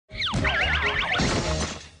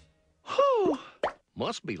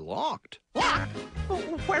Must be locked. Locked?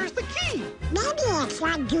 Where's the key? Maybe it's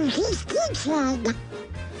what Goofy's kid said.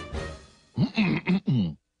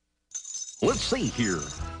 Let's see here.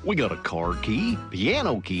 We got a car key,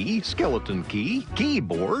 piano key, skeleton key,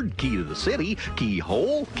 keyboard, key to the city,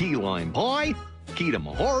 keyhole, key lime pie, key to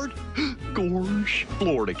my heart, gorsh,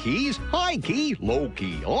 Florida keys, high key, low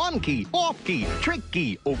key, on key, off key, trick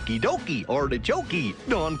key, okie dokie, artichoke,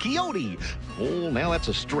 Don Quixote. Oh, now that's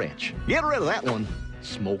a stretch. Get rid of that one.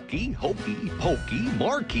 Smoky, hokey, pokey,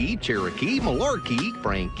 marquee, Cherokee, malarkey,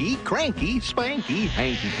 Frankie, cranky, spanky,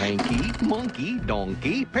 hanky-panky, monkey,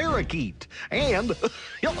 donkey, parakeet, and,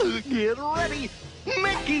 get ready,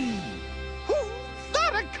 Mickey!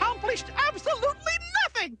 That accomplished absolutely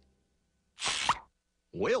nothing!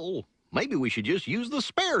 Well, maybe we should just use the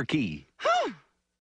spare key.